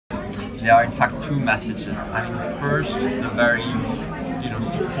there are in fact two messages. I mean, first, the very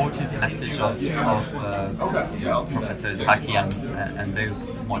supportive message of Professor Zaki and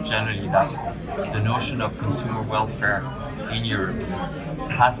BEUC more generally, that the notion of consumer welfare in Europe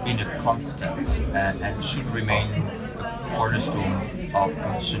has been a constant and should remain a cornerstone of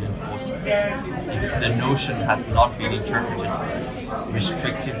competition enforcement. If the notion has not been interpreted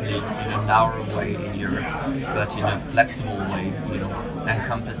restrictively in a narrow way in Europe, but in a flexible way,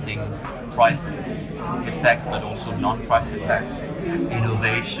 encompassing price effects but also non-price effects,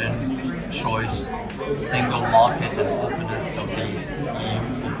 innovation, choice, single market and openness of the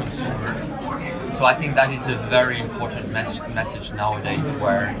EU for consumers. So I think that is a very important message nowadays,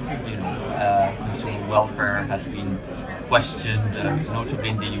 where consumer welfare has been questioned, notably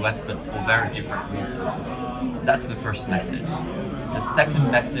in the US, but for very different reasons. That's the first message. The second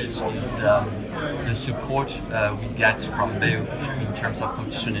message is the support we get from BEUC in terms of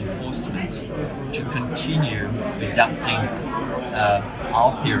competition enforcement to continue adapting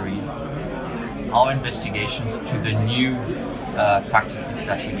our theories, our investigations to the new practices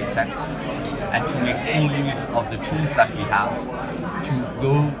that we detect, and to make full use of the tools that we have to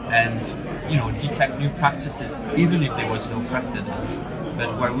go and detect new practices, even if there was no precedent,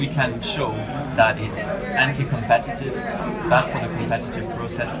 but where we can show that it's anti-competitive, bad for the competitive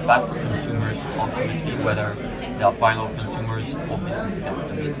process, bad for consumers ultimately, whether they are final consumers or business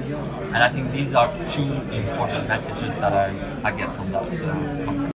customers. And I think these are two important messages that I get from that conference.